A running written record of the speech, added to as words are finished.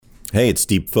Hey, it's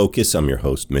Deep Focus. I'm your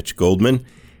host, Mitch Goldman.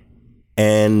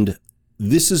 And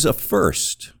this is a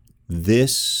first.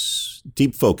 This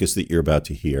Deep Focus that you're about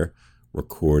to hear,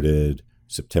 recorded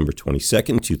September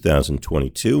 22nd,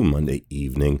 2022, Monday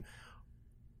evening,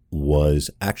 was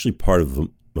actually part of a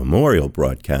memorial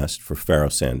broadcast for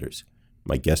Pharoah Sanders.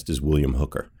 My guest is William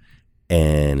Hooker.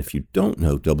 And if you don't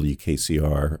know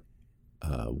WKCR,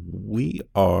 we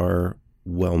are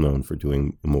well known for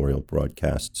doing memorial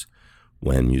broadcasts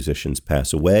when musicians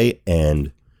pass away,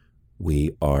 and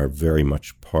we are very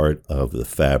much part of the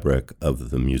fabric of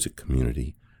the music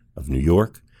community of New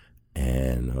York.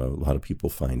 And a lot of people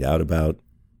find out about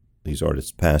these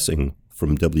artists passing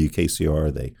from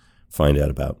WKCR. They find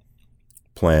out about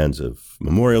plans of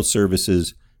memorial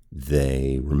services.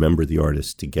 They remember the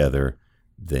artists together.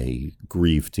 They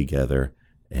grieve together.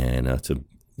 And it's a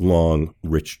long,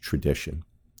 rich tradition.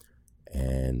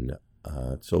 And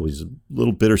it's always a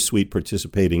little bittersweet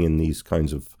participating in these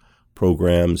kinds of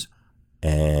programs.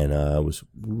 And I was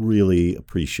really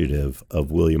appreciative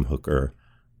of William Hooker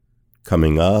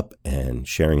coming up and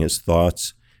sharing his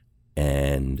thoughts.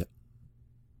 And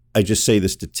I just say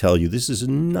this to tell you, this is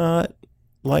not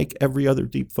like every other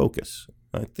Deep Focus.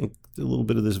 I think a little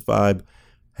bit of this vibe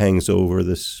hangs over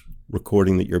this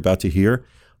recording that you're about to hear.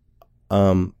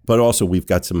 But also we've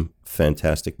got some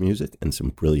fantastic music and some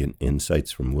brilliant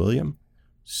insights from William.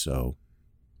 So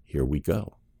here we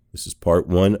go. This is part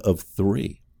 1 of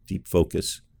 3, Deep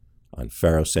Focus on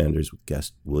Pharoah Sanders with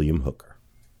guest William Hooker.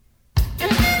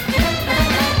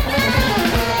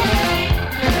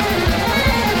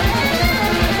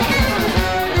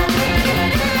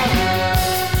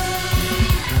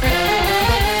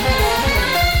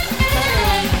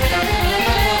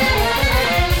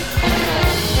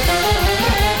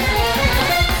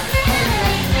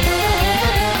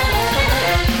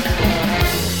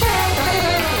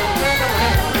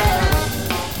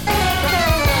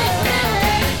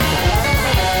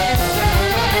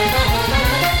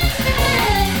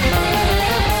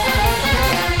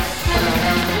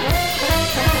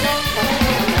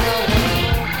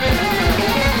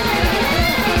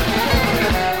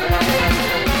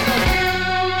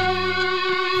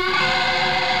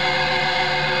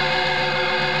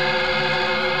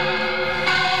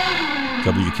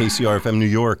 WKCR-FM New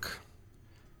York,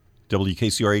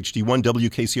 WKCR HD1,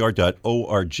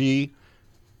 WKCR.org.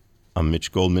 I'm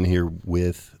Mitch Goldman here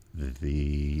with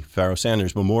the Pharoah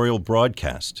Sanders Memorial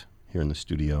Broadcast here in the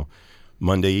studio.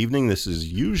 Monday evening, this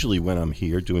is usually when I'm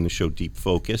here doing the show Deep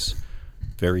Focus.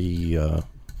 Very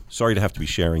sorry to have to be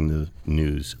sharing the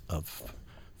news of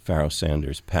Pharoah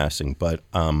Sanders passing, but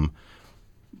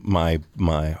my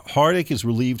heartache is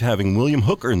relieved having William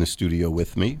Hooker in the studio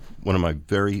with me, one of my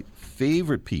very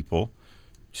favorite people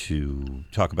to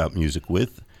talk about music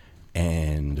with,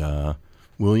 and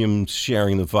William's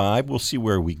sharing the vibe. We'll see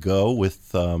where we go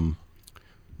with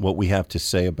what we have to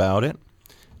say about it.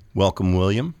 Welcome,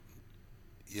 William.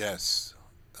 Yes,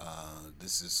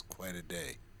 this is quite a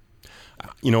day.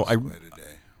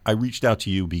 I reached out to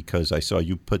you because I saw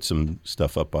you put some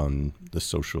stuff up on the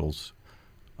socials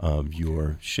of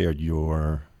shared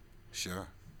your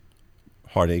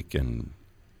heartache and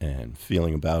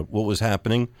feeling about what was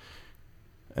happening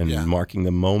and marking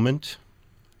the moment.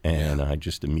 And I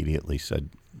just immediately said,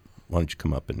 why don't you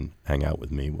come up and hang out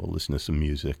with me? We'll listen to some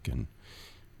music.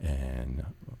 And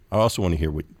I also want to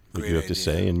hear what you have to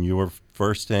say and your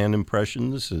first-hand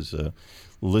impressions as a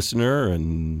listener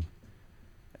and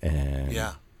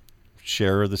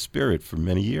sharer of the spirit for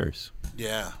many years.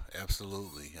 Yeah,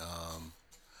 absolutely.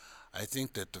 I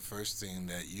think that the first thing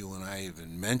that you and I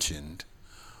even mentioned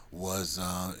was,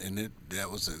 that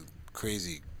was a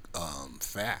crazy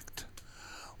fact,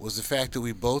 was the fact that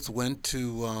we both went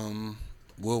to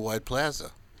Worldwide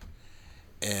Plaza,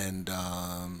 and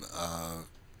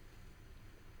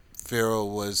Pharoah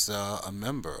was a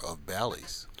member of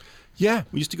Bally's. Yeah,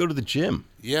 we used to go to the gym.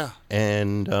 Yeah.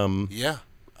 And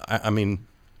I mean,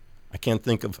 I'm trying to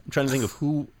think of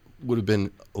who would have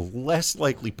been a less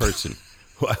likely person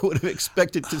who I would have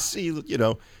expected to see,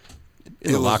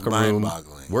 in the locker room,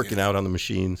 working out on the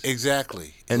machines.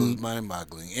 Exactly. It was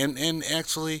mind-boggling. And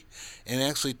actually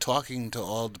talking to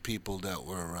all the people that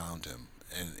were around him.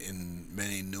 And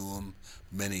many knew him,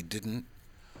 many didn't.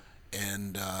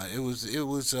 And it was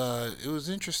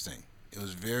interesting. It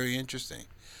was very interesting.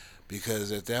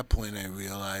 Because at that point I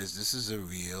realized this is a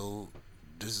real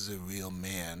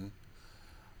man,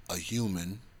 a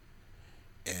human,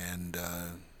 and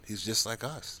he's just like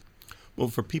us. Well,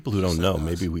 for people who don't know,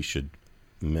 maybe we should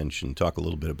talk a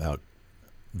little bit about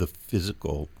the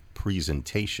physical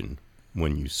presentation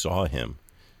when you saw him.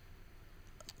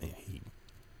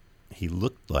 he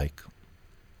looked like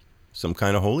some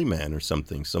kind of holy man or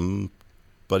something,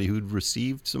 somebody who'd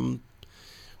received some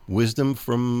wisdom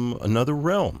from another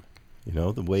realm. You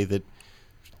know, the way that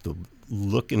the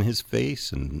look in his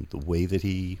face and the way that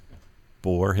he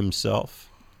bore himself.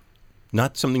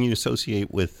 Not something you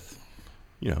associate with,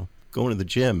 you know, going to the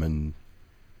gym and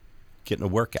getting a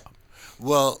workout.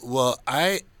 Well,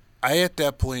 I at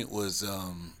that point was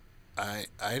I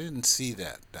didn't see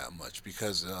that much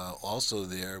because also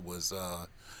there was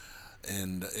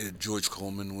and George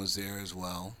Coleman was there as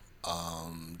well.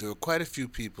 There were quite a few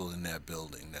people in that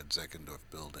building, that Zeckendorf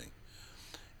building,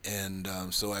 and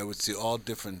so I would see all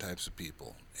different types of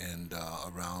people, and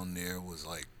around there was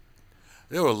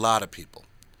there were a lot of people.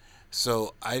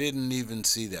 So I didn't even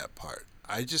see that part.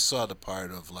 I just saw the part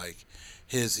of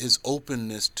his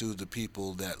openness to the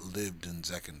people that lived in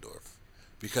Zeckendorf,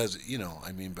 because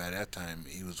by that time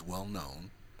he was well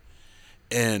known,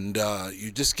 and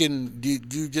you just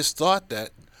thought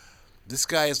that this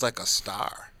guy is like a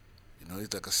star,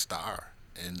 he's like a star,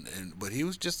 but he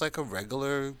was just like a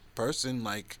regular person,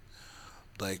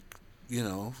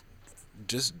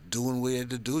 just doing what he had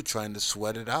to do, trying to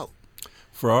sweat it out.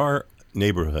 For our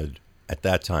neighborhood at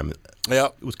that time, yeah,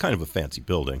 it was kind of a fancy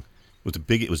building.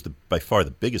 It was by far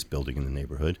the biggest building in the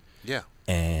neighborhood. Yeah.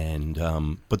 And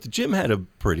but the gym had a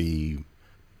pretty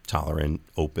tolerant,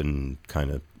 open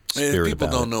kind of spirit. People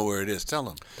about don't it. Know where it is. Tell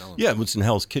them. Yeah, it's in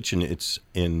Hell's Kitchen. It's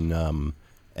in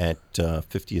at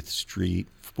 50th Street,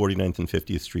 49th and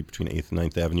 50th Street, between 8th and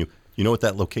 9th Avenue. You know what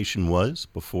that location was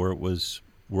before it was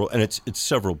World? And it's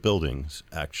several buildings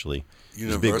actually.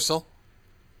 Universal.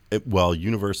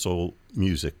 Universal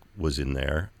Music was in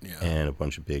there, yeah, and a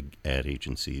bunch of big ad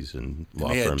agencies and law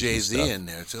firms. They had firms. Jay-Z in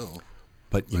there too.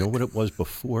 But you know what it was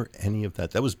before any of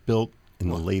that? That was built in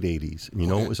the late 80s. And you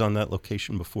know what was on that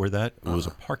location before that? It was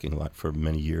a parking lot for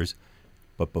many years.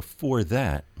 But before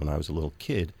that, when I was a little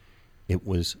kid, it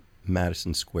was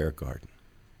Madison Square Garden.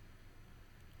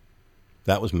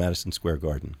 That was Madison Square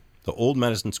Garden. The old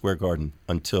Madison Square Garden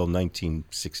until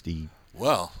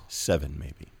 1967,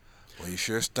 maybe. Well, you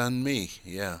sure stunned me,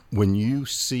 yeah. When you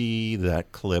see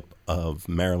that clip of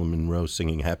Marilyn Monroe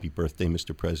singing Happy Birthday,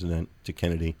 Mr. President to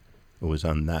Kennedy, it was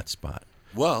on that spot.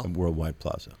 Well, Worldwide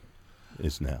Plaza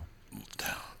is now.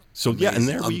 So amazing, and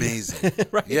there we amazing.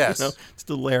 Right? Yes, it's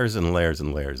the layers and layers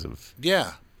and layers of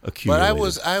accumulated. But I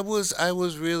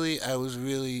was really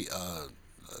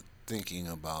thinking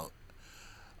about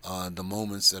the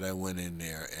moments that I went in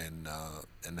there, and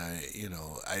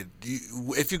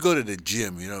if you go to the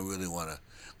gym, you don't really want to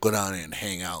go down there and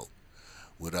hang out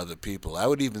with other people. I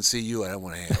would even see you. I don't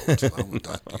want to hang out with you. I want to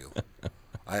talk to you.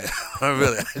 I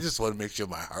just want to make sure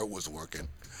my heart was working.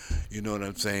 You know what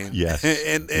I'm saying? Yes.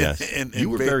 And you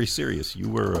were very serious. You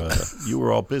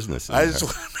were all business. I just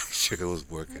want to make sure it was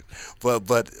working.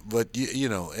 But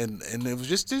and it was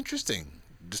just interesting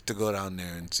just to go down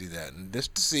there and see that, and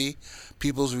just to see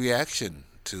people's reaction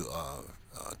to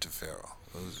Pharoah.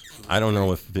 It was I don't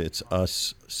know if it's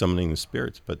us summoning the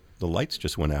spirits, but the lights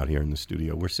just went out here in the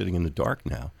studio. We're sitting in the dark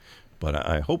now, but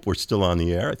I hope we're still on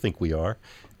the air. I think we are.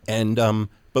 And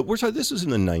but this was in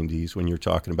the 90s when you're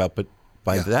talking about, but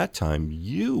by that time,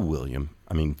 you, William,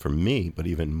 I mean, for me, but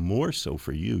even more so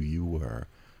for you, you were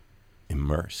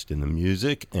immersed in the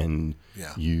music, and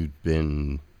you'd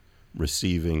been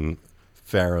receiving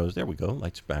Pharaoh's, there we go,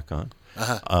 lights back on,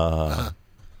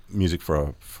 music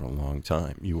for a long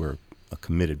time. You were a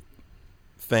committed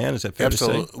fan, is that fair to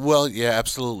say? Well, yeah,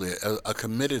 absolutely. A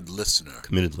committed listener.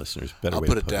 Committed listeners, better I'll way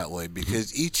put to it that way,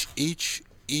 because each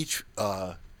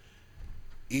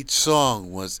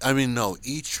song was,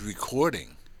 each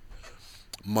recording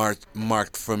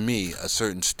marked for me a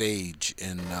certain stage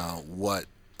in what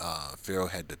Pharoah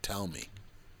had to tell me.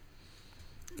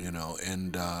 And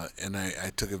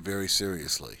I took it very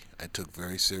seriously. I took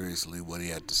very seriously what he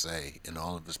had to say in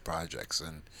all of his projects,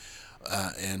 and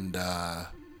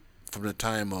from the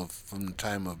time of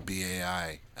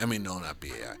BAI, not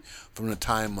BAI, from the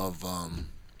time of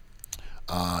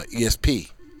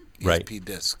ESP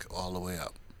disc all the way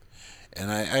up. And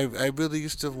I really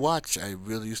used to watch. I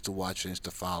really used to watch and used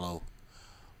to follow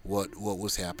what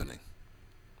was happening.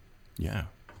 Yeah.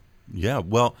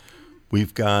 Well,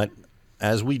 we've got,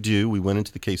 as we do, we went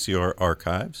into the KCR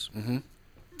archives, and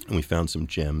we found some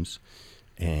gems,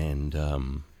 and I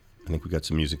think we got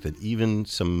some music that even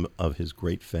some of his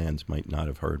great fans might not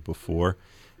have heard before.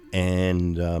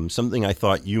 And something I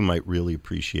thought you might really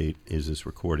appreciate is this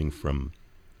recording from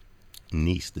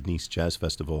Nice, the Nice Jazz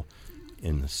Festival,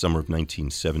 in the summer of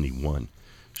 1971.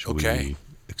 Should we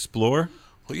explore?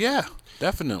 Well, yeah,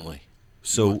 definitely.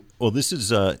 So, well, this is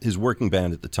his working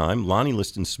band at the time. Lonnie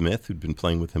Liston Smith, who'd been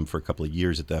playing with him for a couple of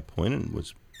years at that point and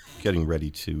was getting ready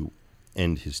to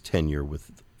end his tenure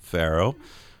with Pharaoh.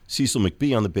 Cecil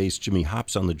McBee on the bass, Jimmy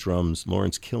Hops on the drums,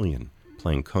 Lawrence Killian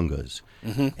playing congas.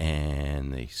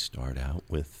 And they start out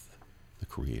with "The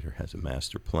Creator Has a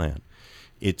Master Plan."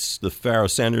 It's the Pharoah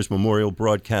Sanders Memorial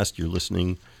Broadcast. You're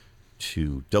listening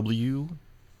to WKCR.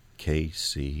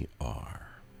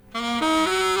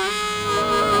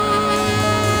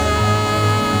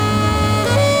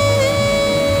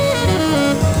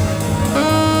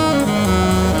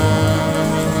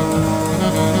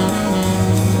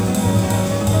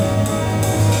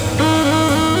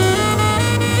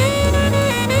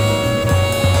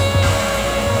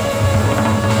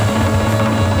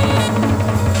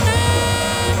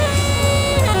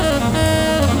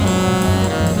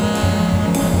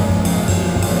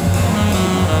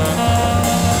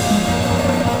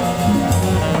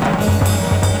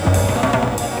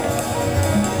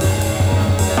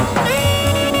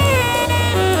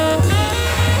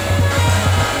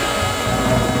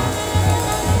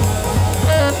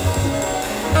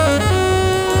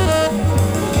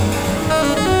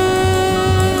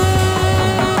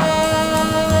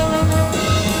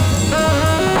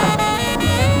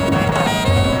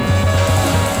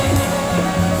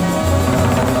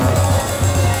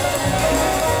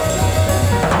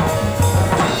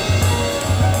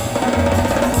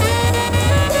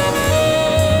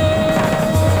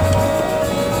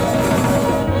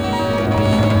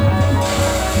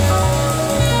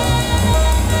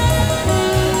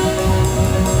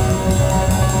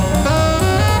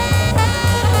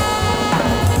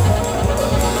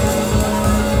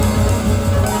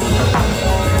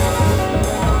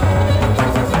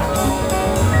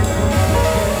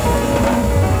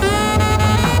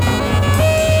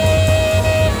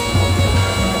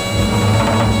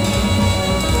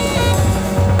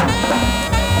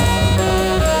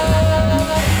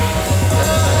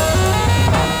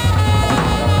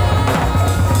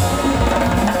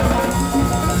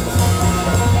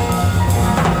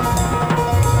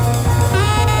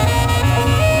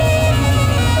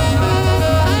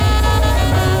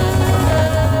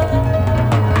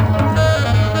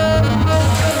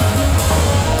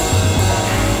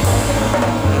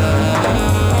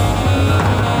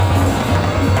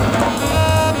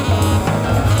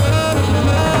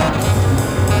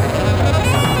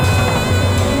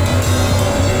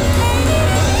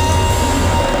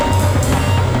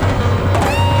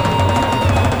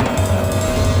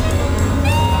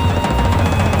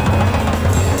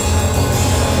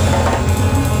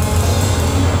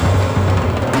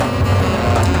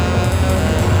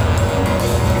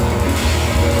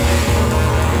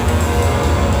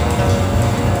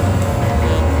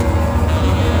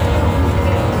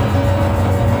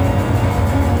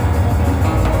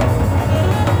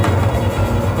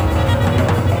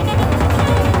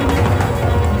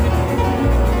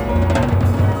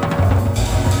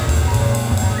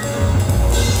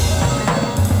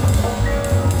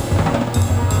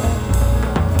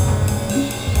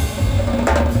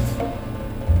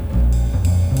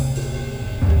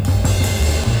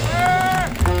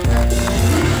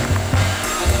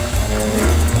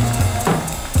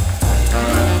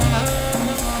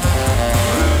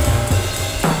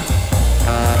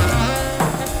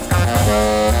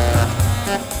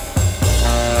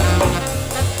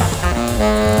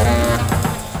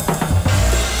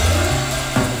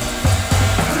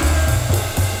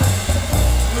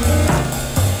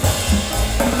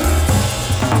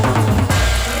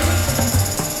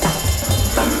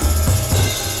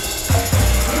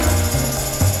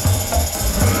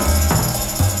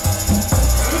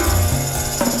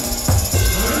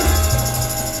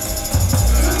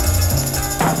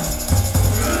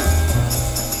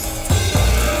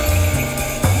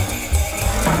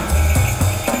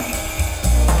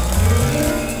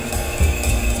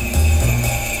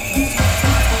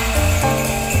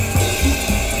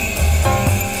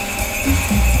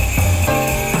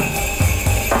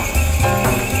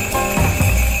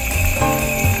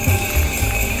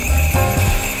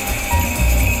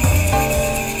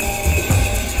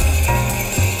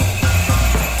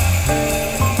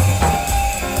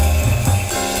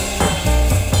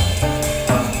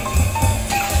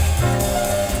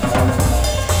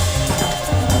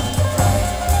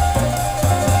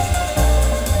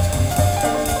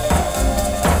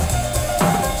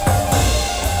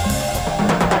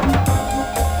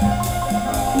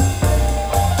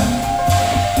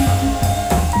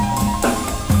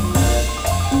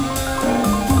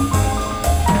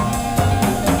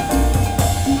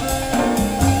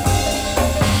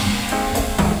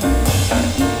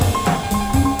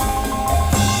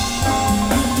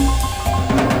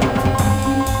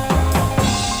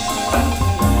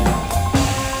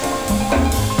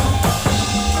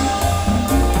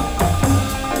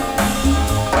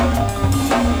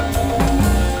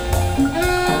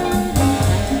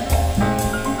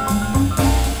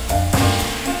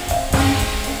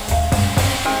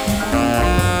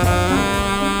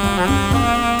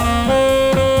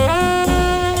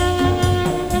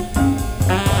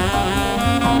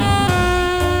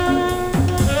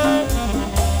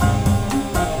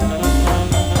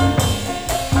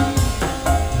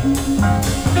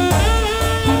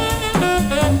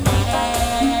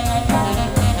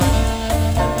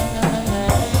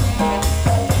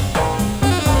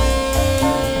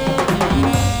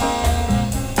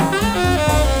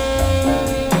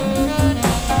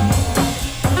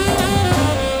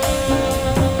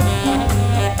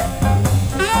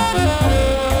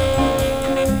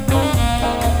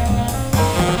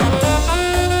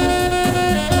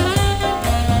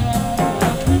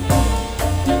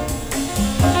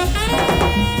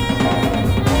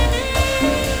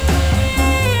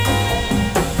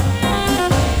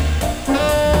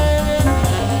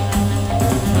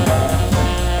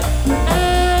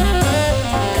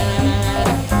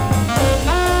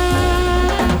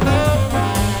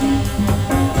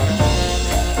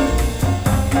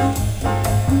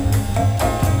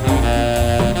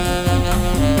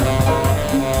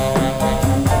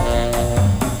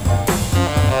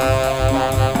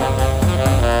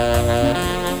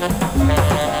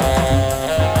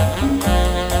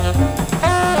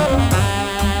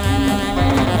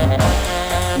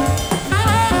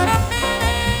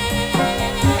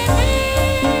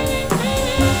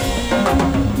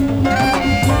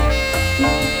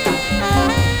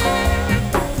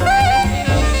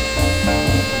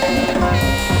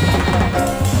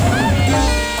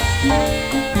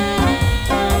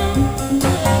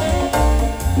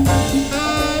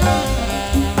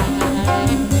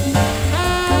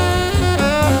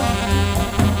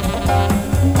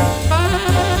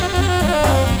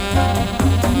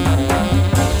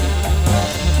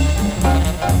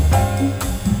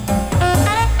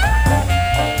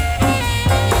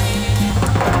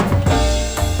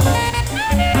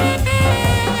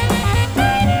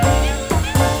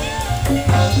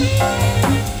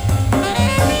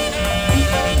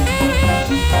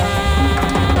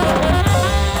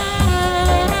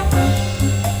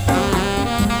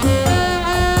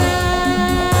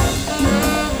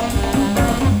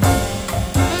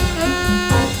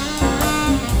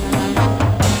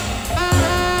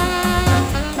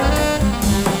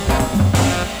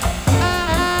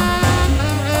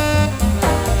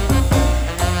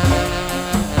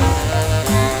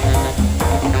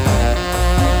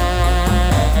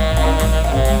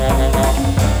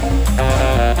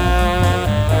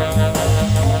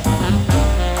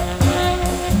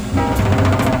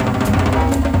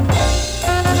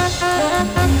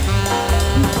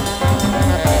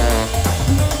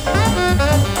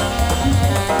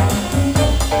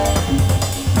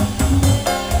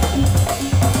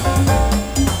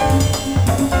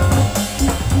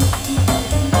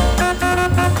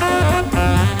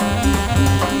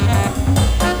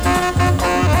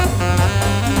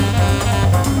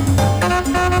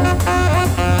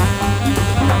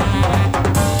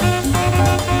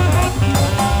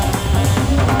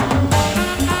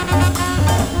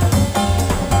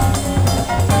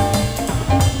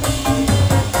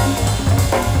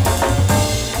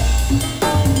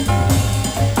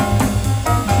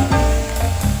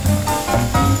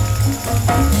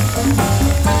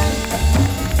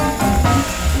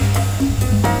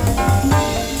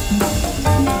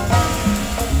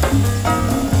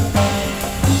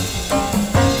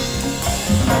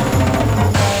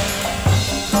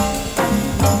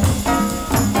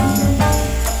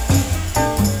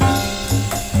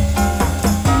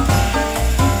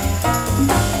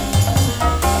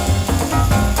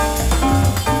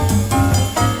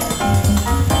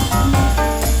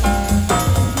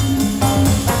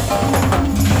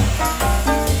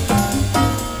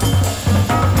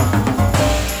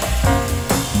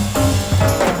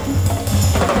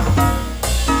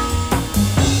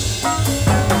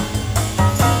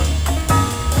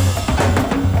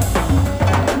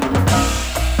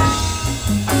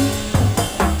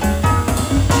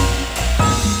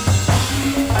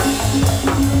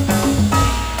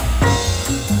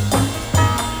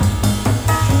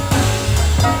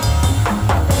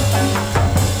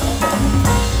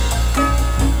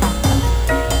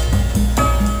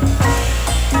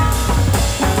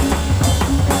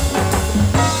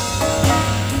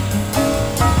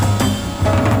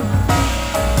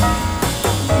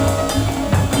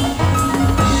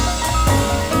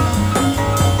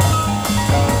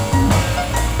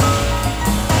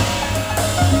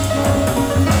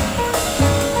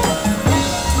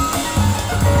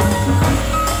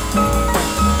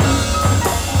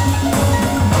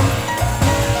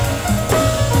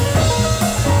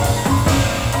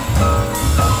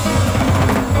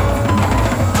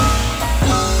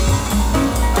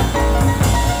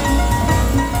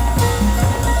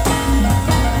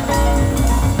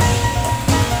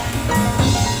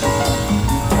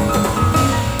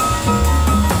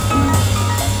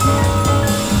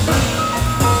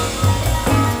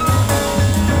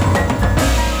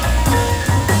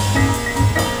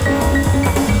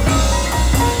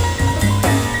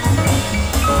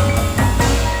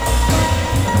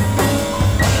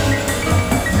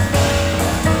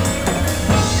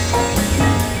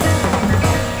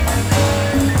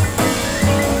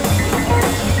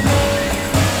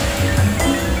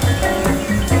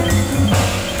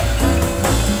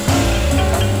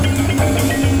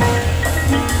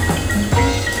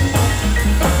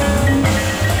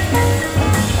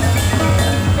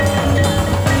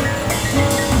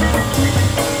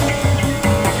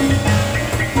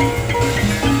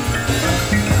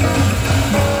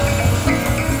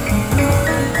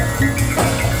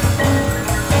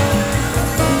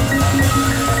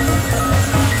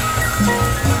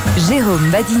 Jérôme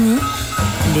Badini,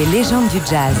 les légendes du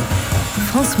jazz.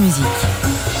 France Musique.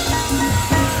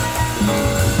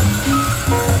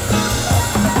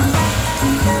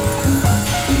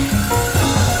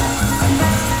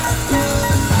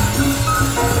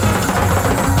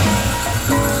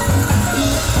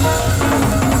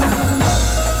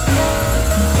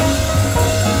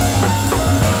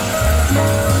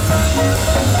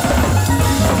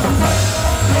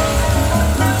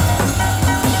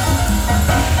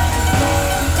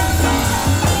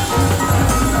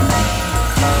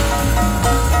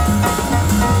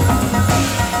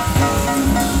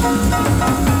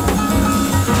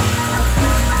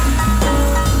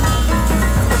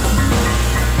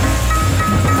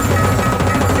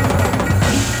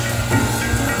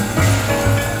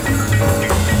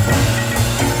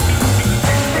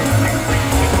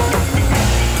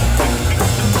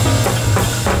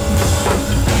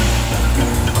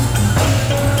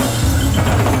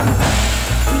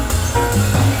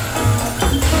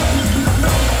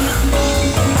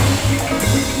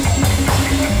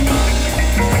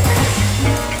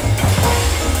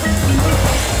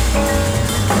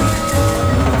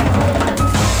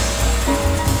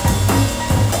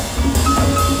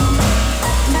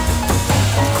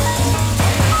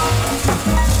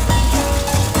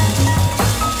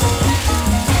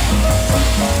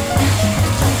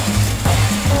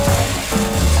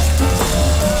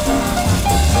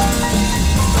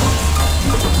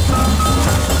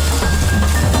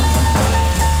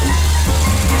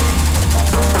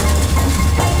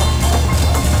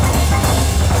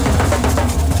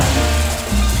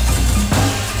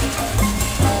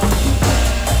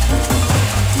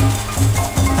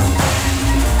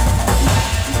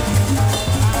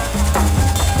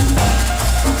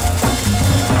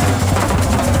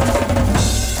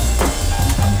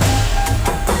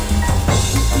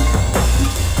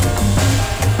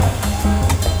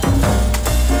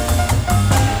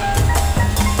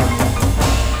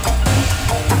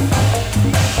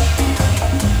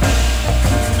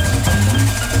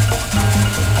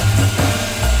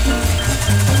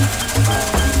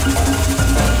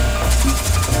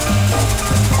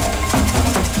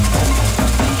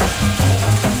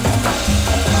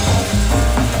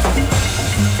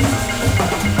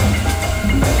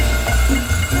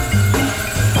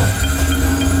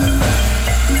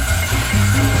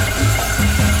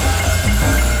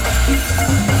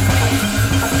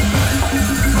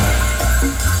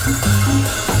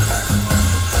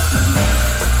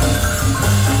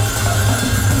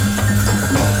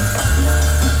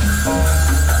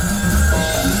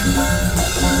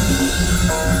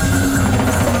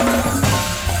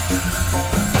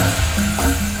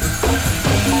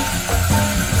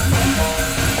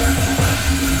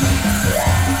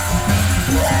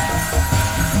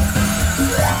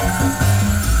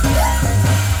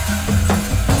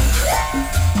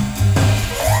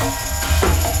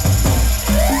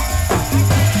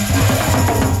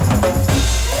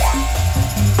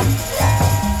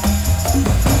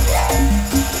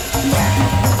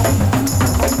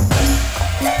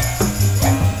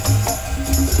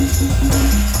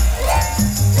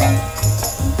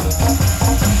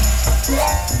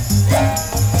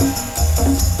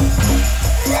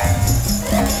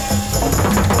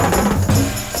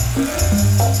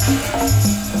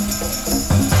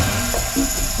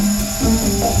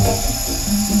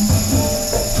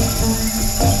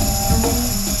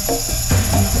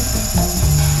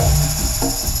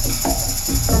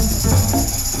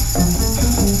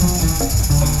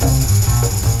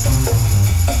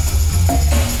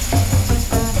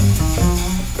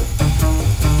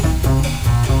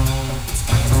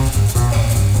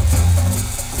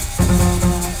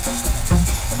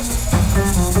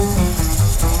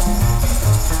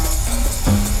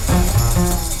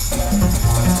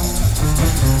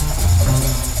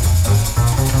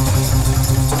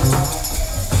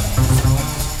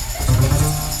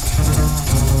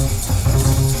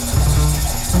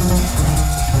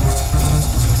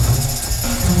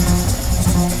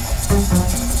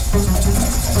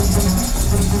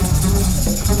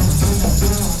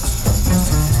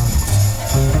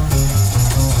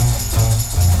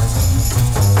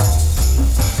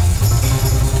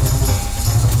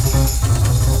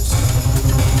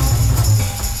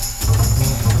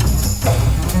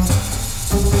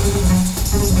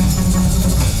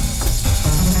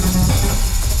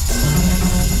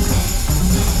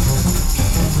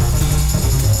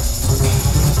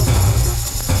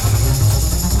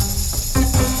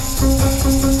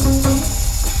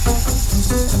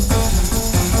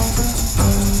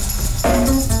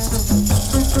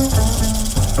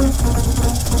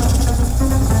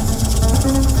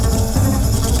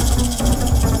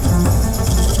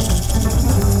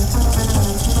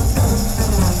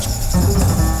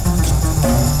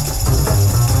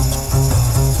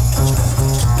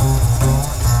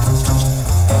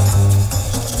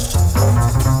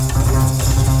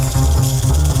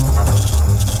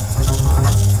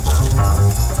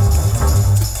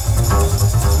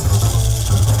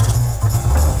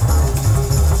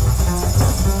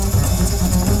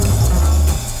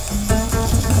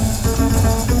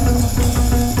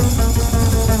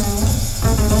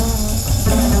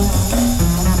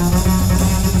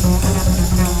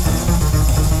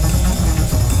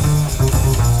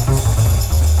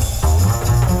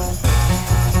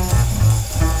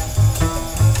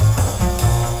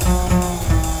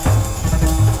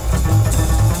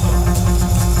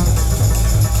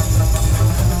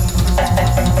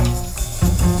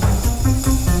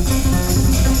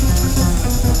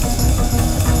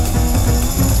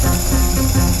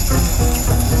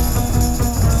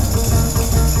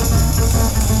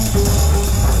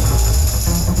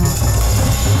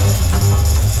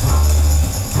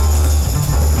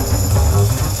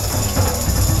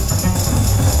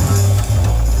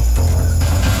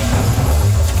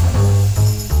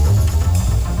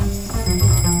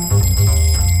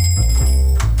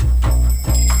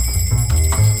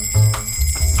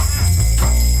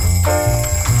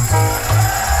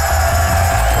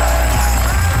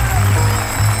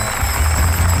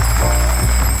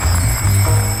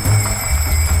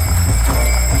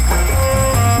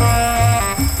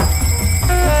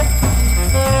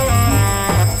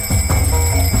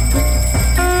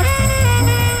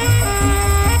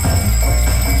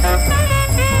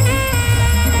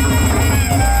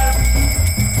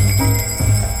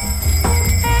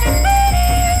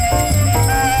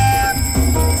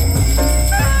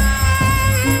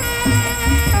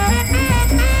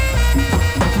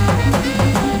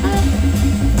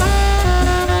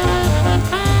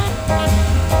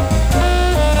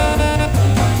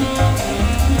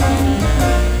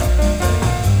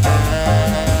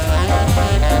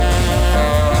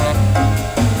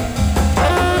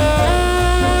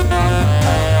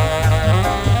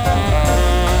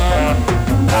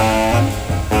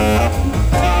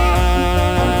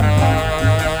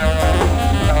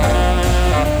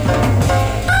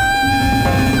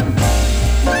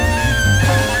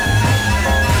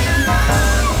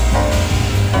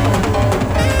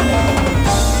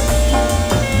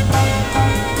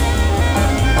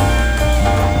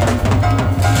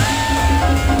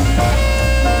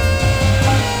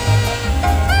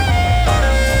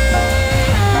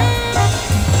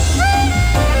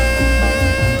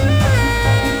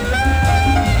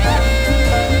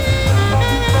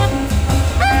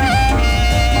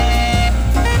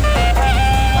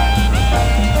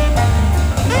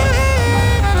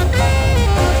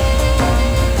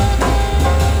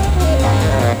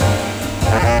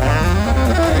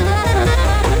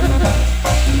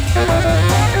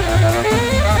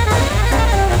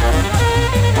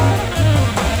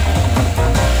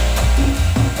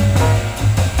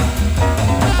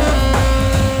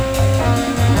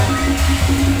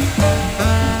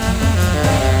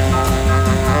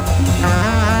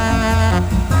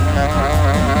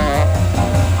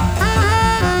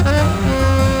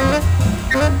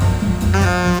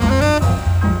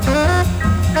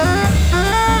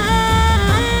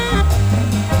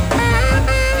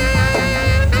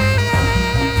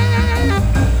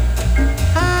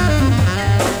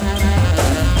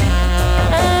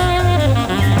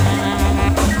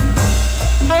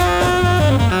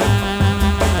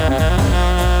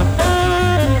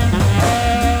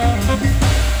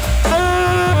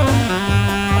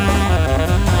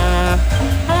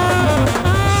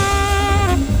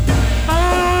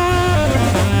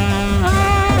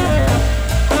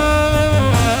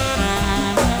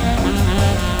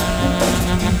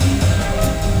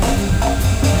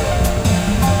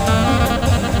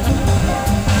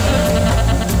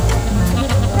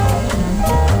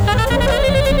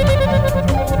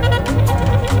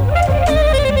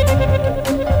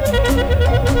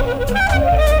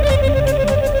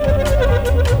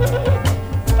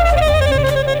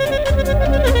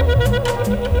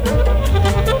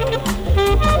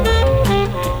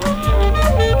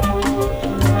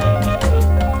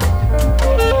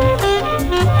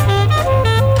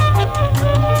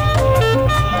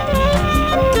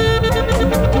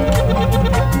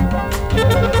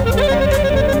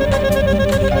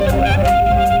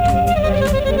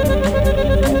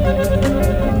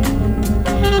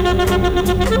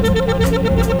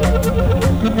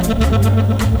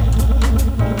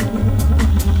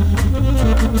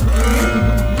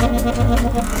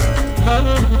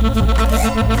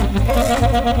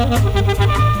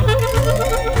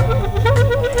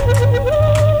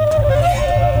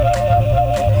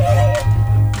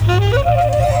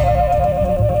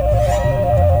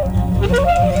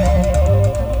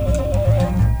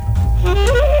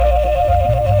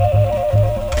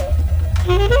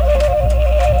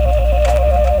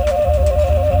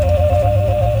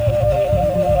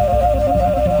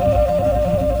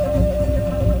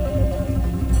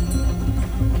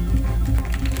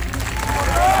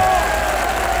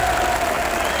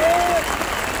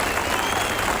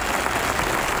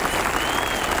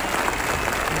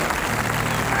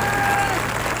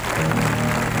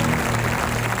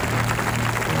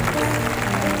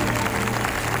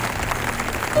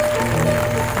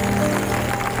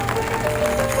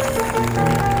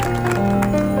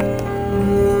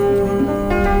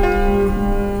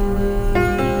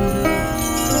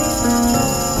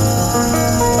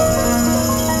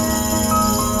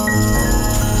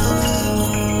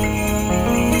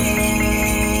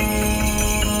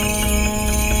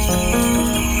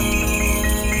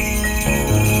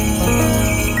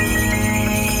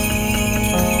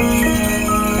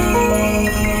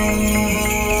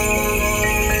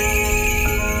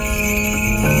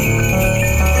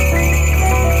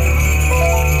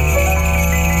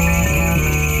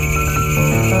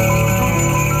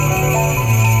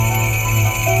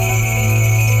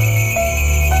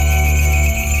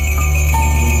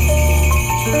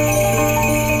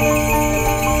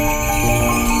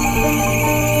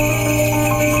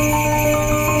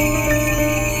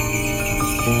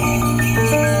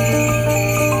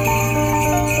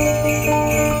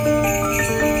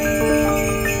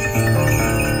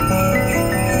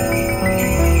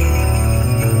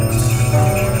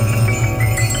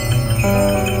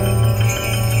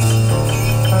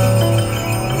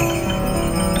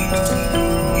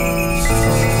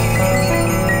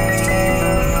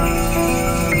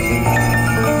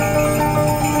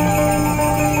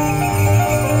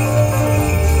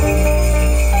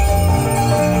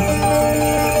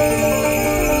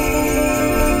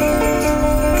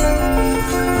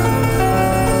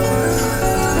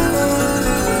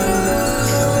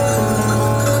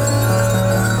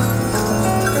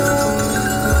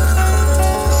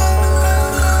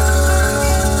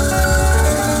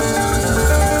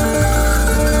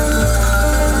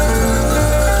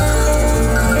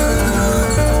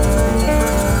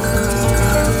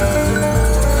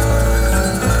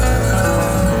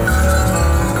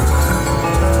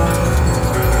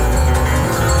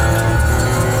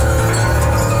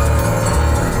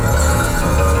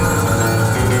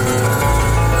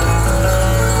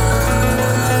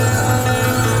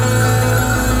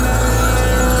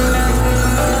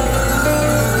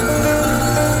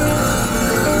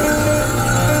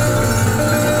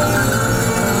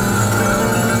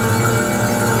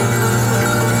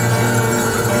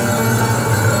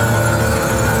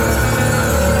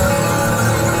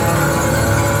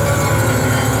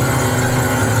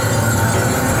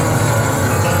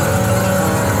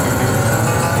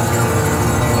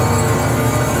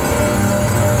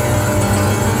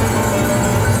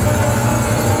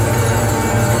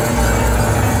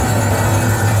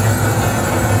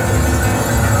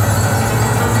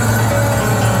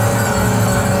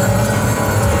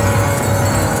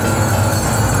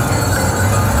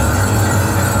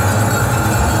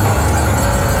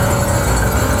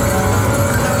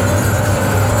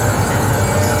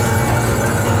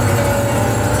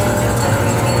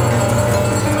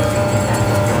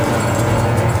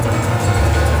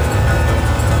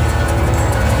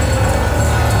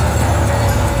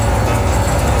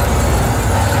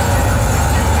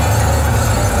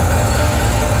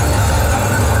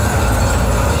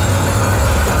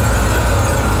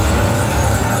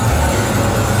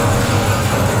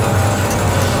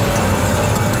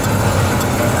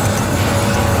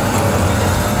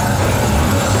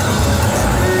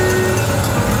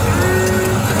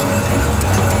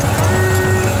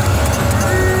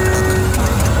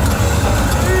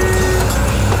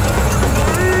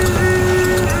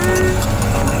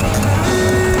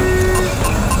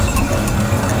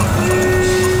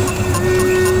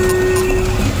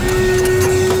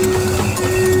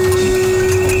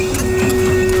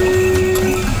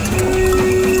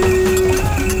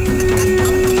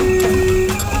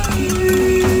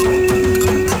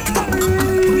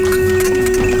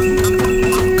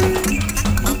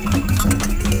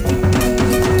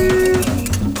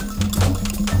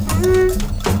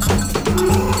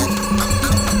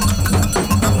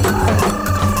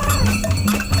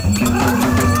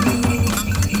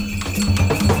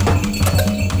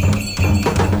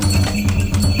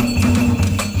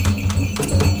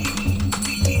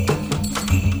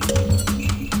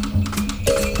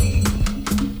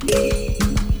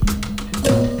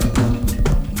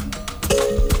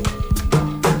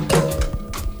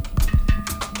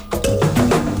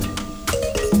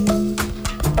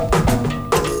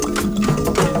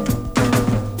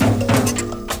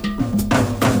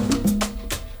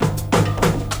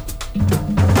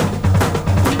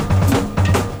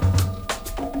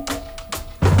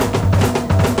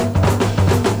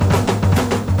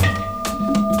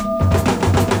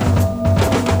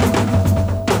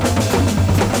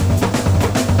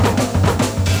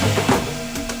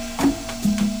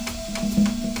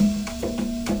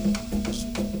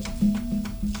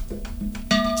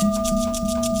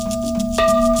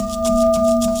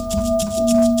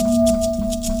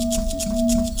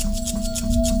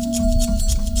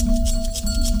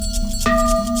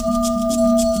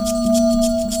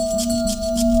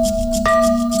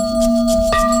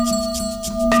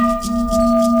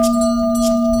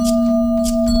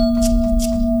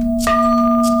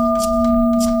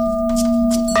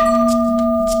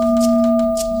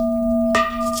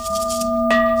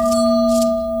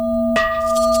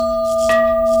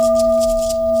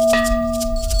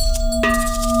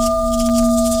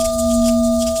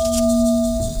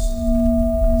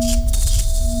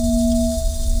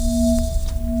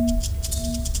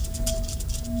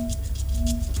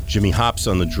 Jimmy Hops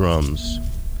on the drums,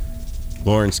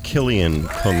 Lawrence Killian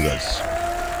congas,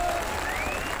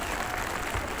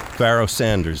 Pharoah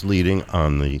Sanders leading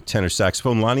on the tenor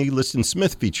saxophone, Lonnie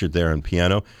Liston-Smith featured there on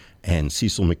piano, and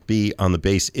Cecil McBee on the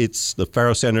bass. It's the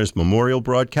Pharoah Sanders Memorial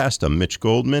Broadcast. I'm Mitch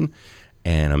Goldman,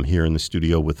 and I'm here in the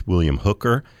studio with William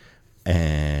Hooker,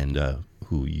 and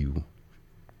who you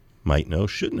might know,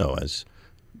 should know as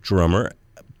drummer,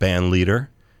 band leader,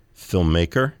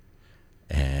 filmmaker,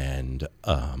 and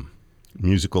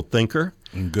musical thinker.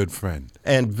 And good friend.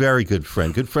 And very good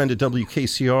friend. Good friend of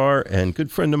WKCR and good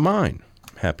friend of mine,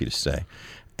 I'm happy to say.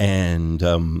 And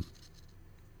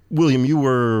William, you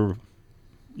were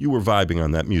vibing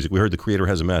on that music. We heard The Creator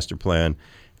Has a Master Plan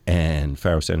and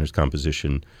Pharoah Sanders'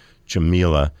 composition,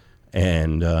 Jamila.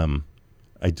 And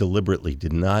I deliberately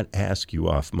did not ask you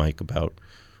off mic about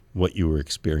what you were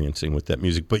experiencing with that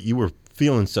music, but you were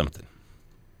feeling something.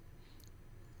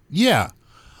 Yeah.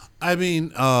 I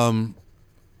mean, I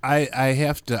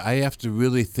have to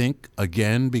really think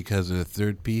again because of the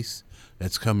third piece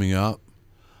that's coming up.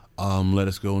 Let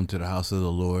Us Go Into the House of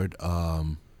the Lord.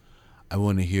 I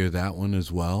want to hear that one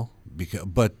as well.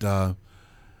 But I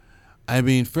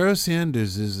mean, Pharoah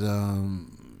Sanders is.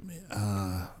 I'm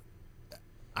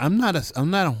not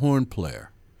a horn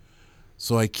player,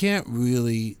 so I can't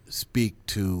really speak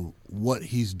to what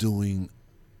he's doing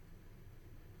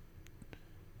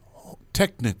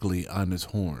technically on his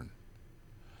horn.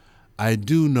 I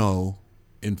do know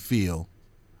and feel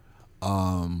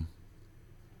the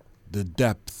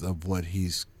depth of what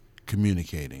he's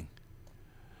communicating,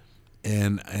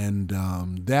 and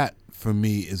that for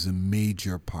me is a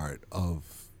major part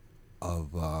of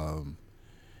the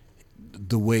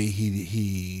way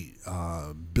he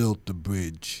built the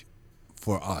bridge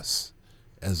for us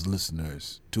as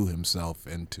listeners to himself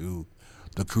and to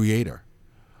the Creator.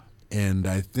 And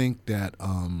I think that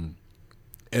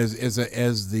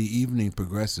as the evening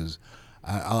progresses,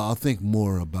 I'll think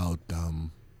more about the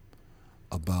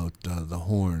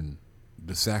horn,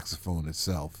 the saxophone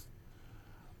itself,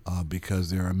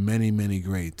 because there are many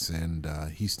greats, and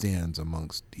he stands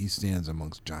amongst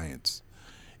giants.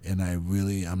 And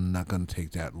I'm not going to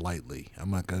take that lightly.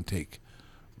 I'm not going to take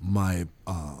my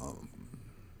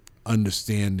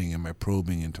understanding and my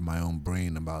probing into my own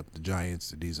brain about the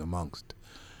giants that he's amongst,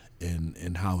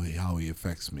 and how he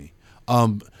affects me.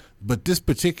 But this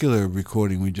particular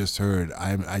recording we just heard,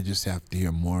 I just have to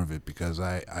hear more of it because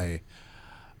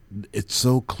it's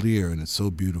so clear and it's so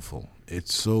beautiful.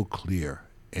 It's so clear,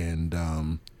 and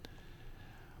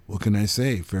what can I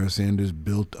say? Pharoah Sanders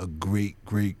built a great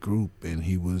group, and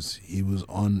he was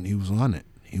on it.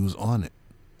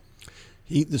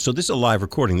 So this is a live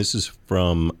recording. This is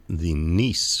from the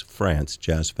Nice, France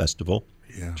Jazz Festival,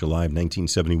 July of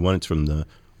 1971. It's from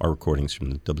our recordings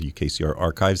from the WKCR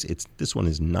archives. This one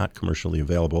is not commercially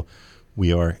available.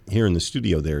 We are here in the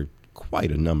studio. There are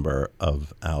quite a number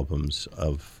of albums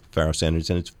of Pharoah Sanders,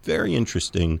 and it's very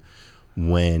interesting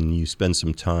when you spend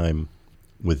some time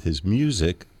with his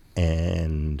music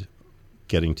and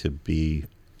getting to be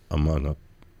among a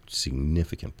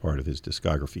significant part of his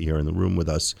discography here in the room with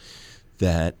us,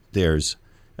 that there's,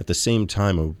 at the same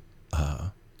time,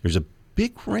 there's a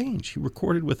big range. He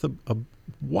recorded with a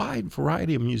wide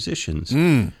variety of musicians,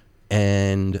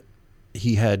 and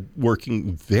he had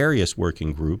various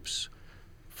working groups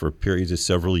for periods of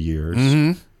several years,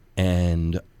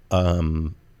 and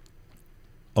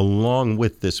along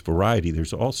with this variety,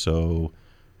 there's also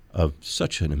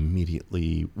such an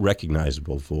immediately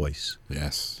recognizable voice,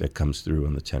 that comes through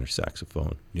on the tenor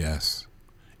saxophone. Yes,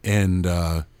 and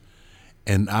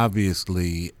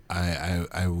obviously,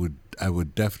 I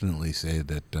would definitely say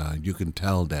that you can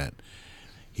tell that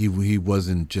he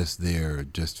wasn't just there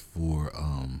just for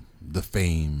the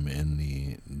fame and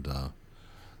the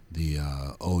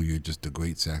you're just a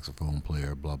great saxophone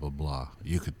player, blah blah blah.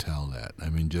 You could tell that. I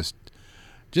mean, just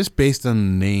based on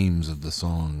the names of the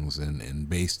songs and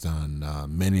based on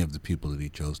many of the people that he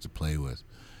chose to play with,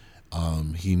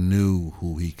 he knew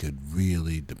who he could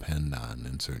really depend on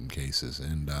in certain cases.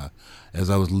 And as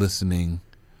I was listening,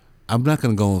 I'm not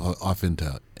going to go off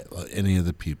into any of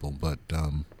the people, but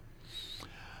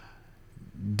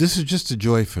this is just a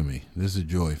joy for me.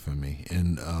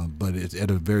 And but it's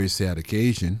at a very sad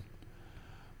occasion.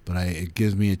 But it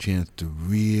gives me a chance to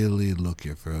really look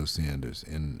at Pharoah Sanders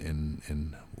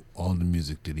and all the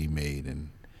music that he made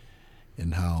and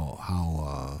how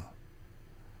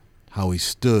he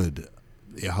stood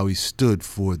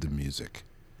for the music,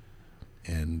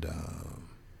 and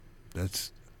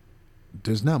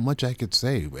there's not much I could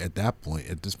say at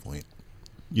this point.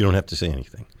 You don't have to say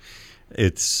anything.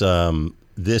 It's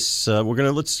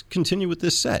let's continue with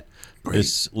this set. Great.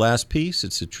 This last piece,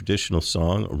 it's a traditional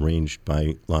song arranged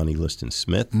by Lonnie Liston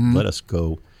Smith. Let Us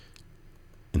Go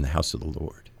in the House of the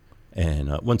Lord. And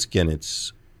once again,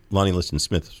 it's Lonnie Liston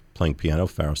Smith playing piano,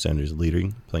 Pharoah Sanders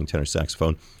leading, playing tenor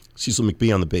saxophone, Cecil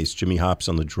McBee on the bass, Jimmy Hops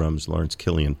on the drums, Lawrence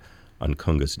Killian on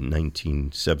congas in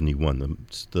 1971.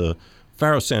 It's the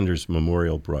Pharoah Sanders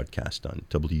Memorial broadcast on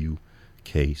WKCR.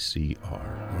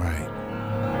 Right.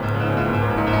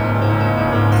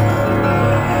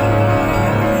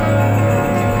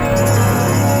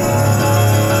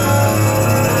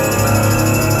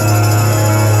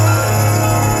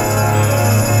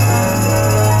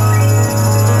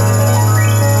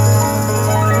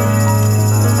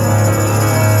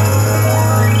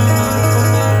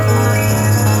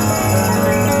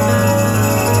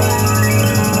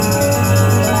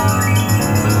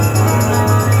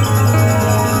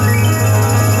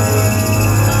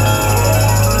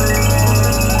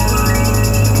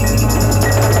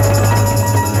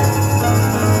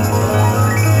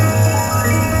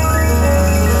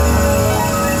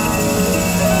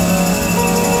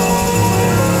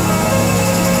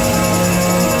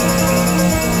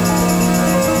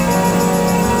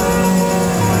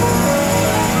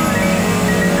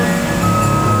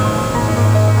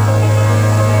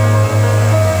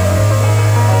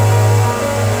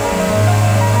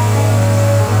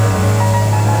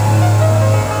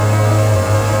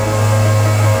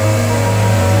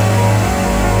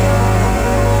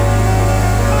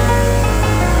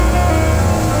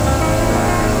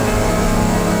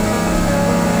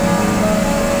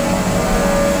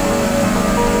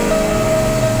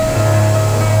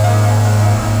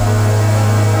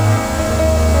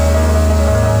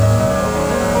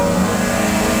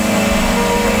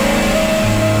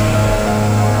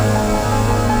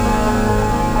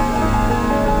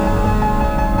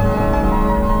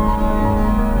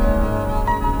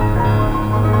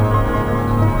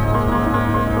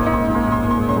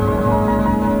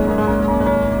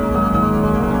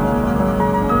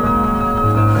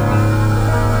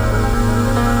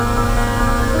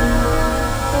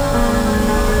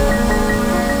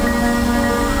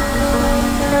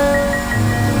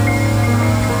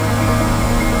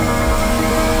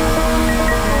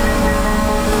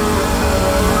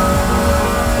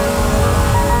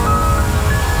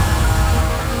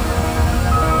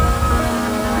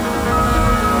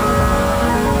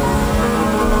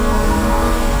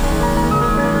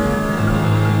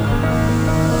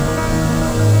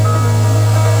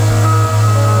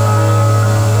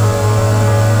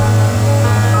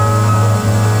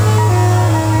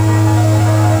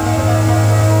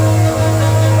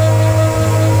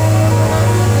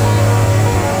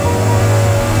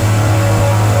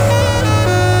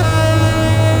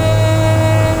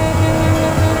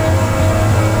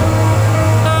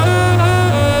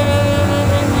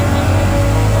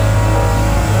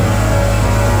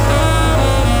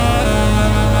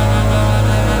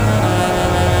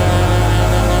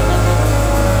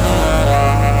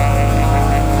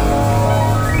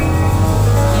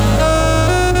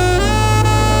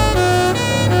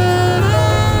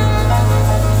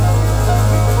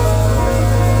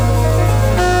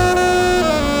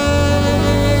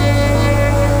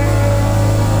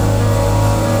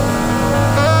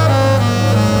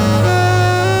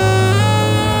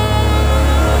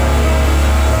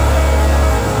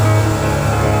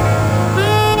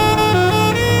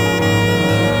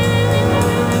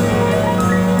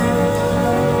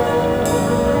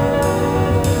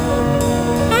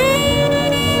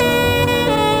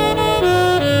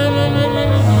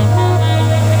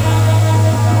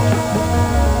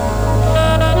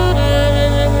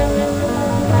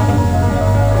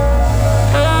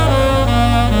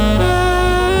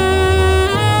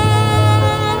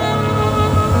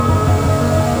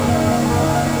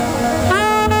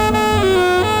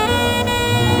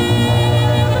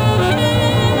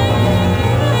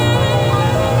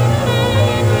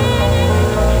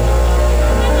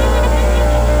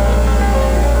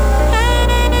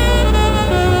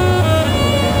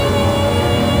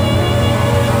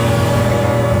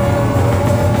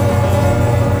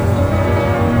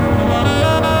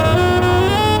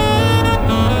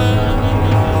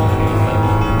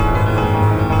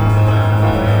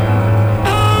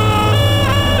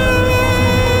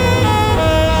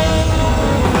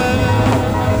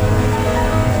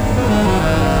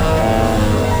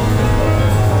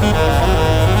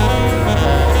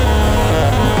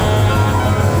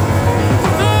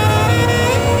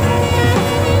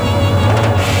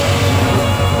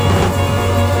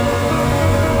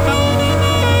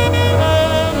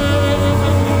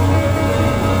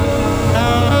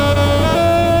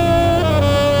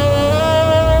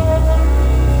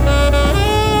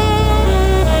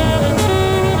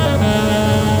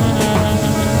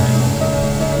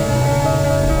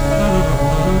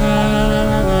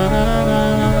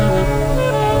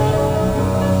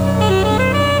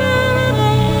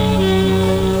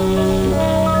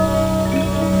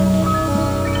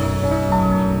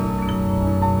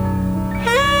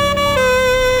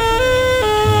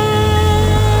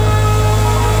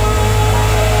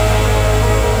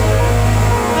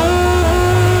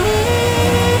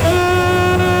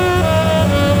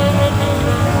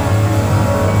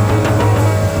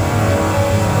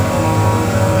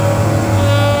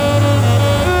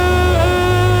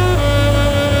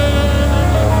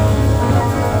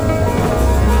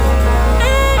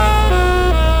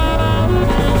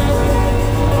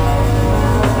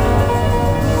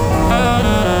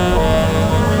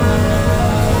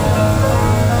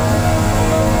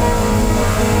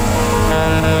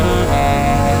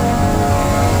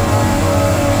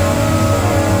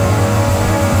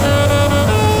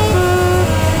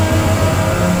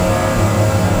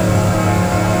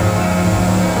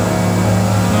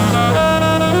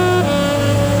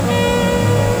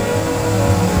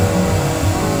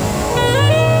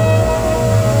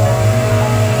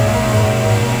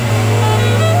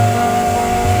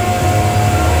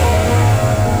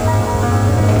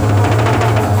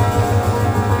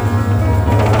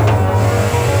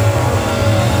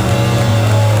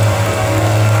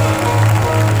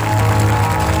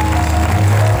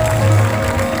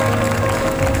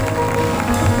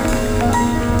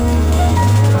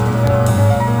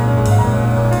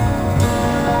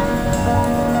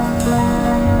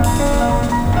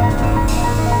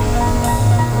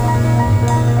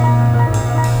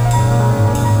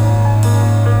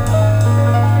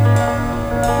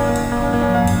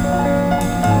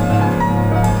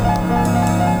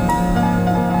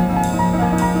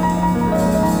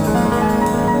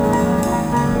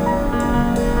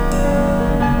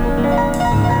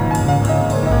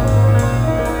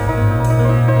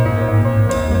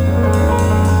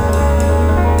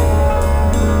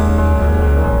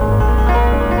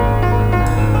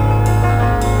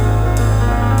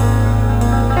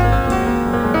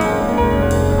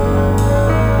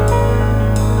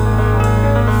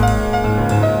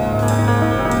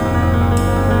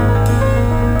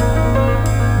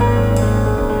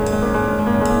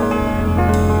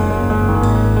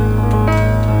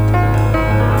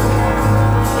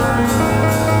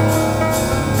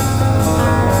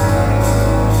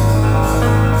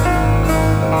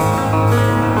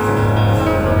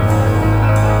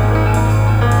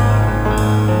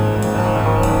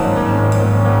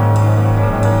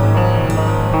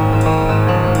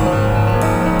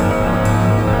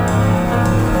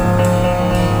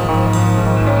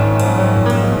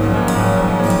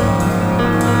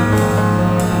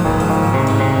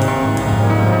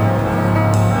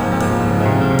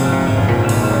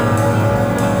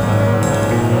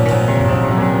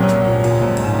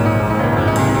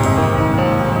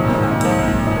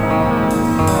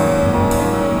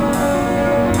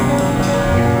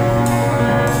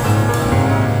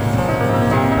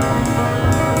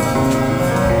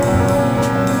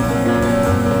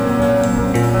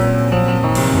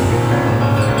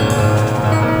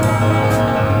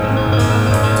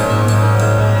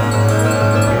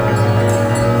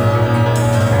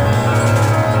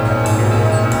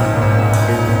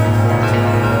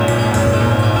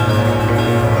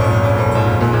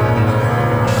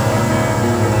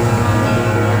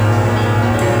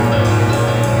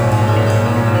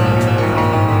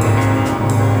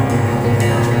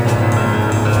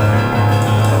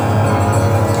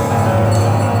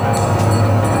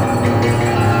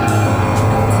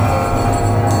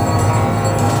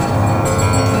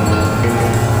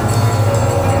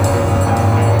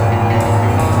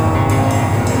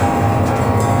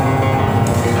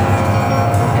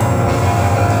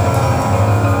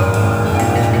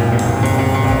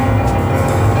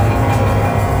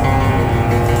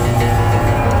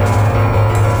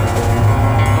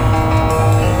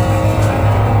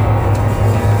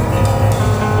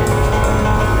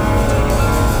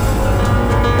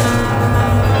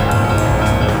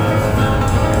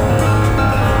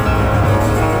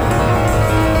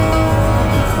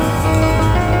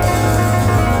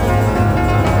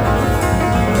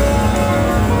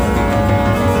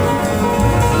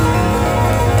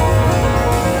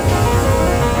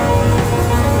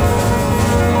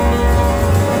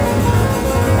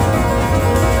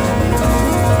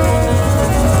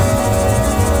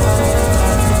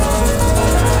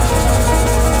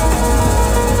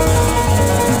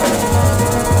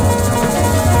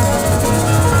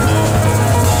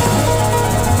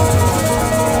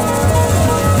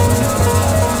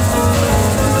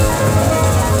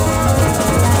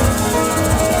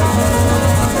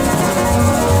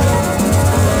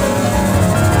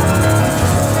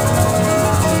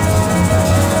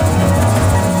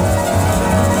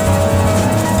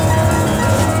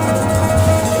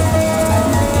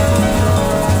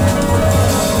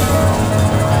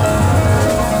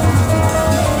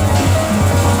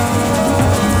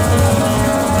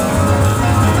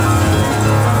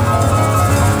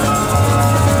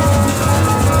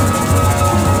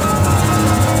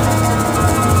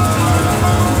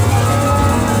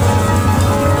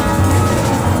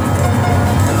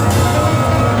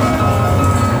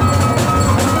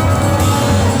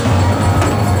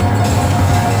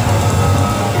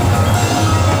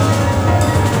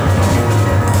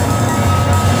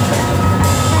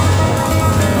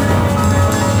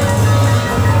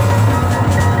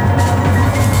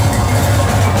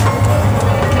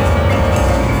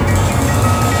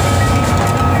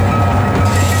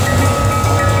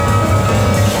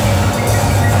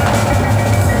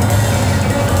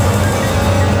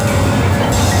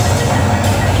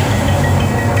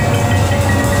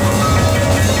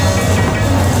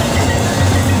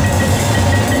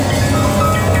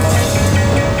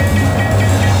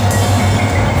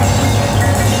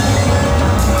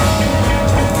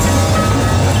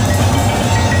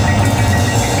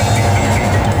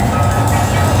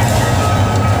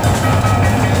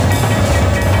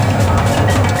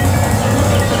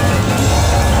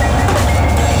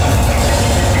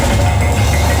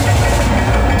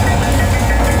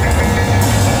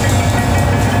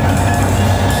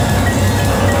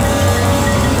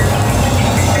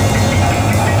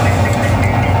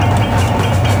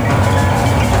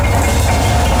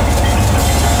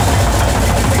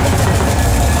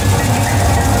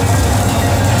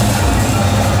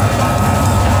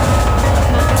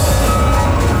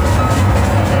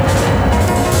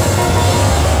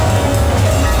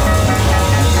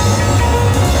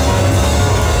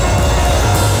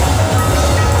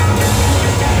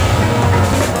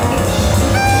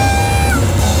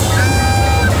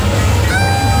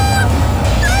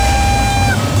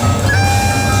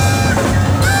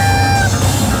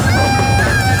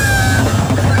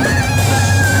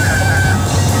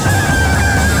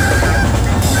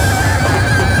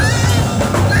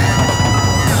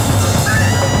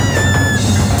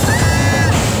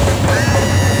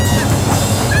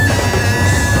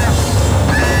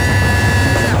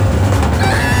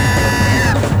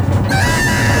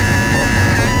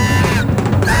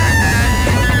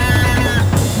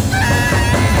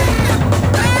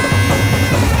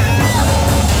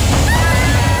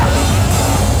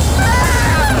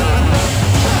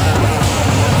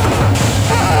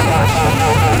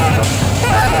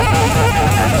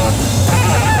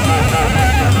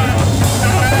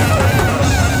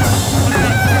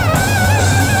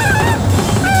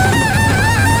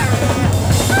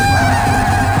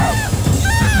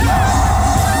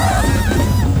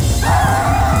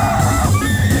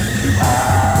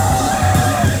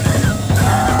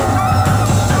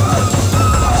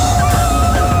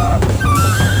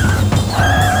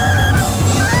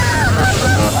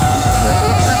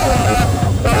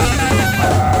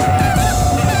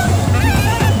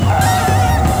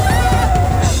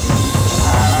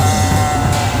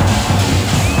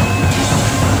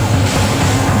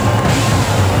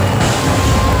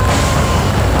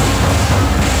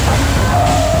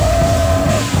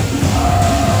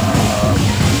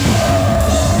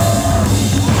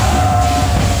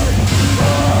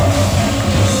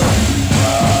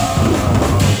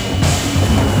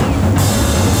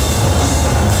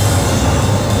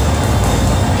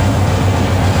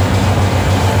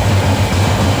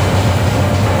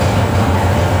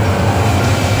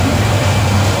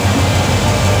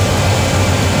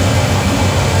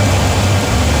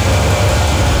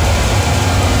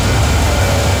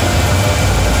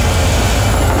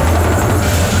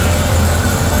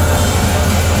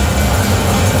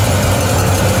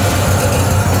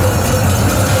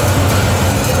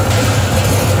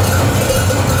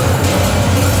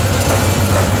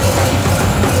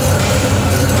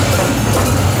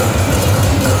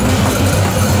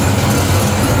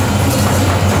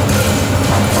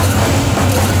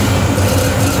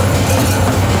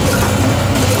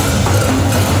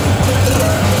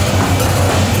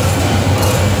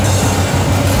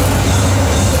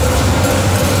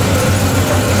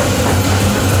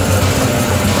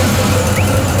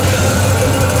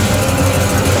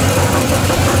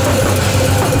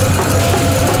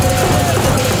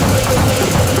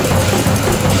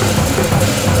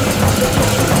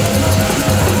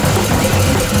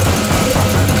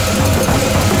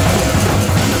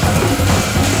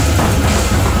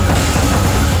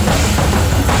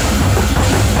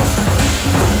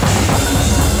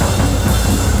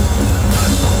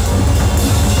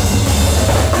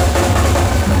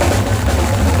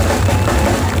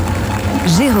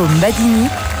 Badini,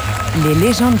 les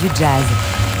légendes du jazz.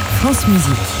 France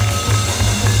Musique.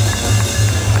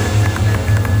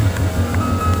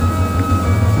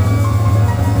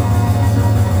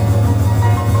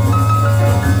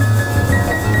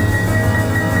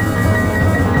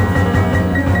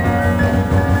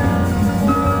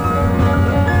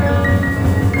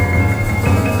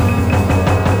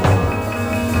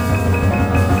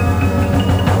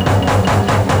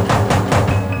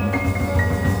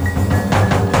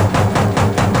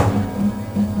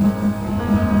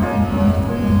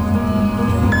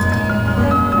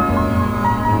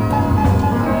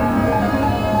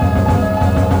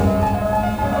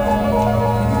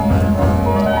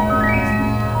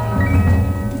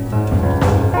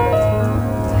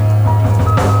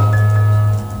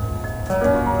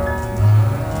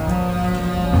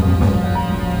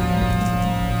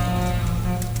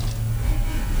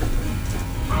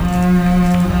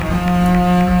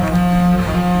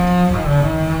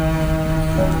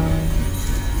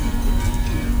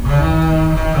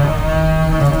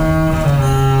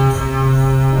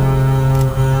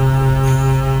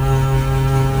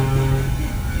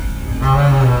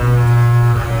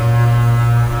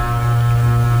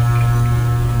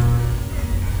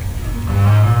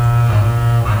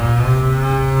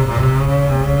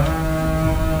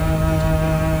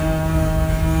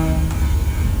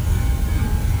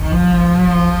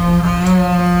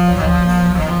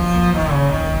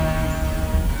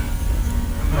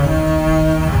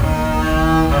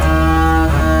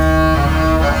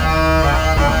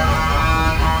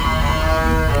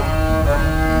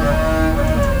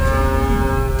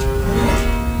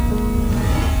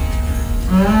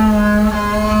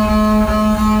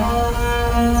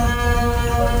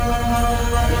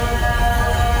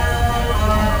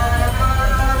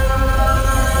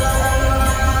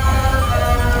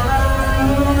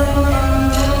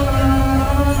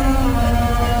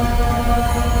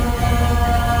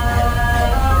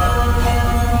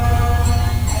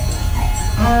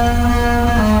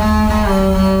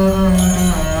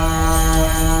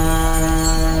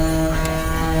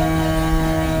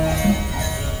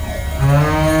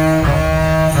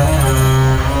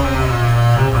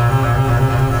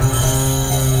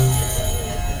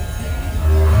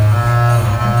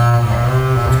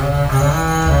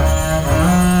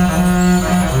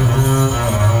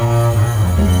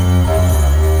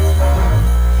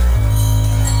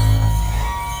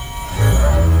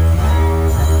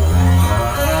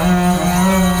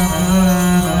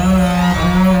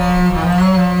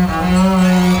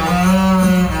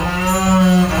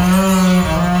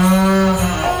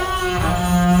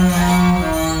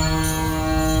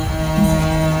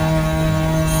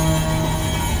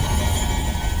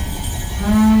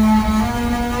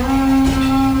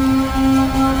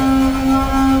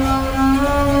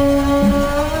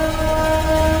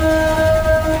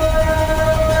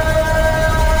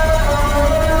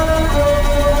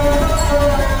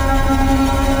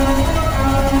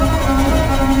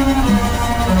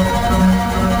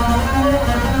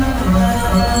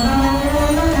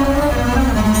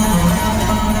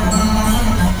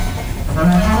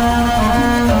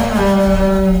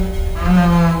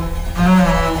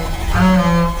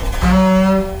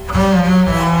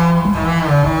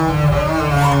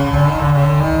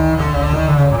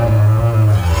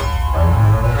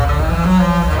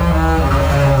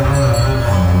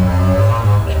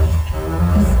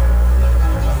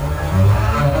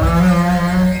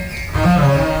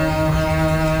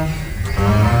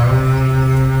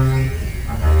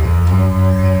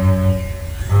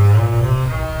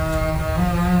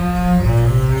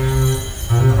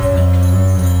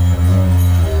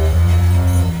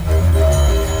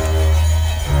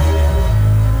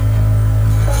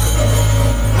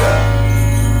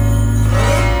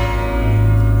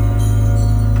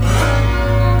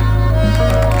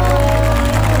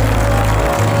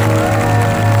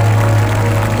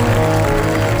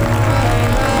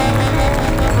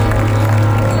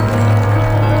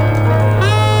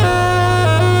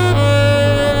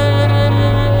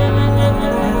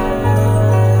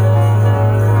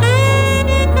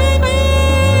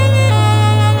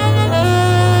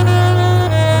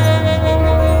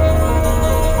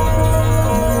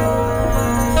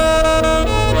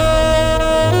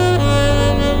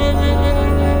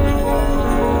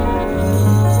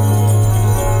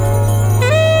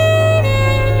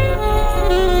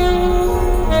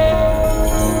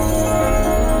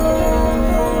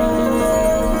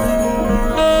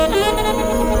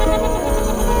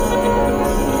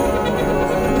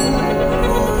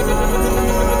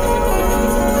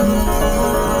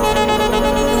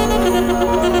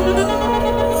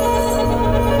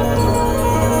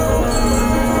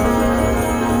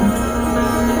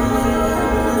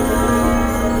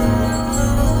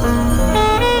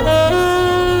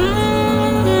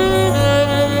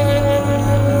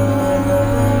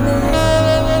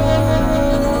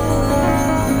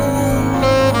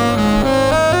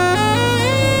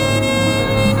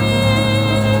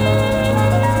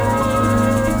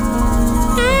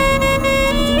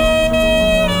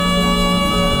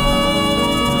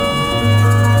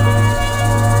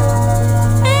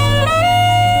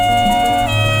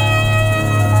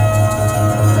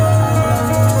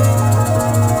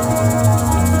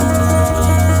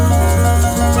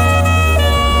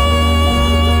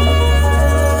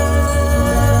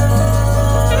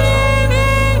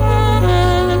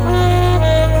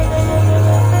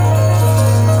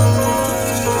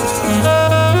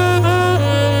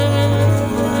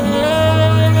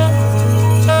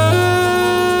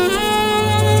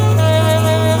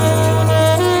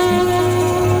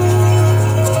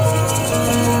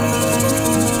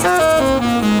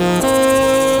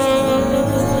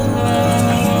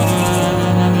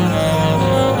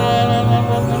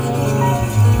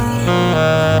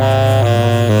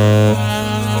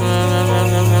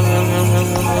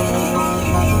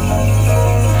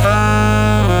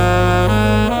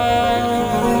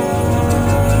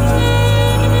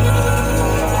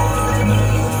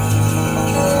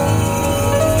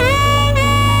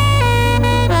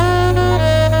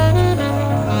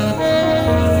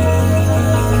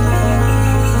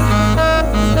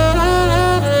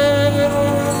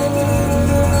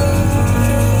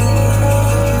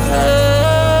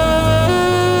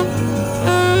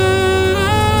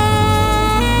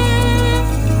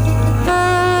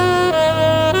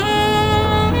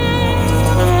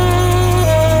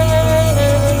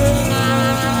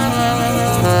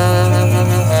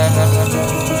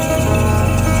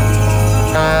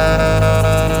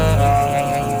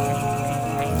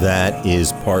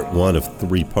 part one of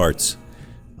 3 parts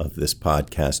of this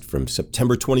podcast from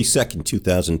September 22nd,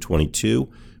 2022.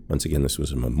 Once again, this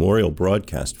was a memorial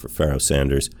broadcast for Pharoah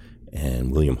Sanders, and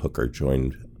William Hooker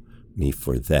joined me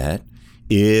for that.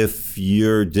 If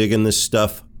you're digging this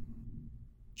stuff,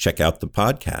 check out the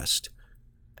podcast.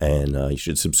 And you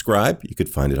should subscribe. You could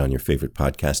find it on your favorite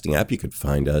podcasting app. You could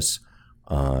find us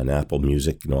on Apple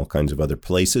Music and all kinds of other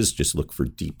places. Just look for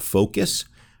Deep Focus.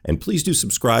 And please do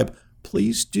subscribe.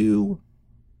 Please do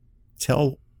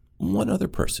tell one other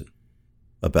person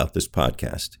about this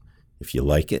podcast. If you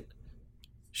like it,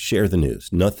 share the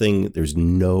news. There's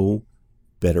no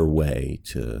better way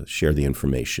to share the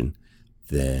information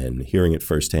than hearing it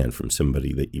firsthand from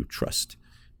somebody that you trust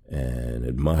and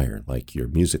admire, like your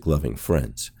music-loving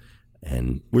friends.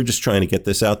 And we're just trying to get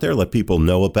this out there, let people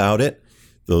know about it.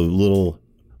 The little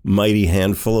mighty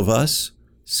handful of us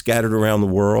scattered around the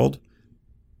world,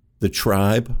 the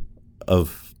tribe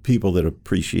of people that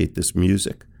appreciate this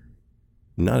music.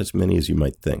 Not as many as you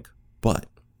might think, but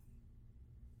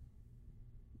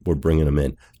we're bringing them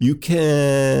in. You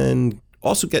can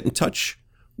also get in touch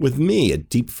with me at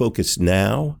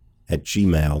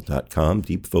deepfocusnow@gmail.com,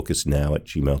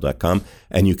 deepfocusnow@gmail.com,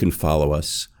 and you can follow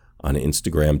us on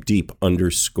Instagram,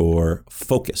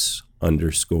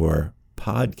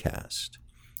 deep_focus_podcast.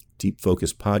 Deep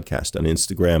Focus Podcast on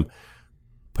Instagram,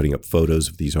 putting up photos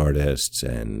of these artists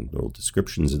and little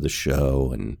descriptions of the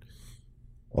show and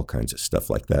all kinds of stuff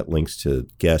like that. Links to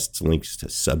guests, links to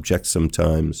subjects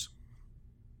sometimes.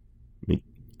 Meet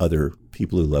other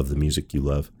people who love the music you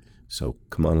love. So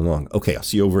come on along. Okay, I'll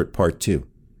see you over at part 2.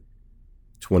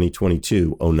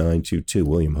 2022-0922,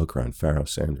 William Hooker on Pharoah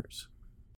Sanders.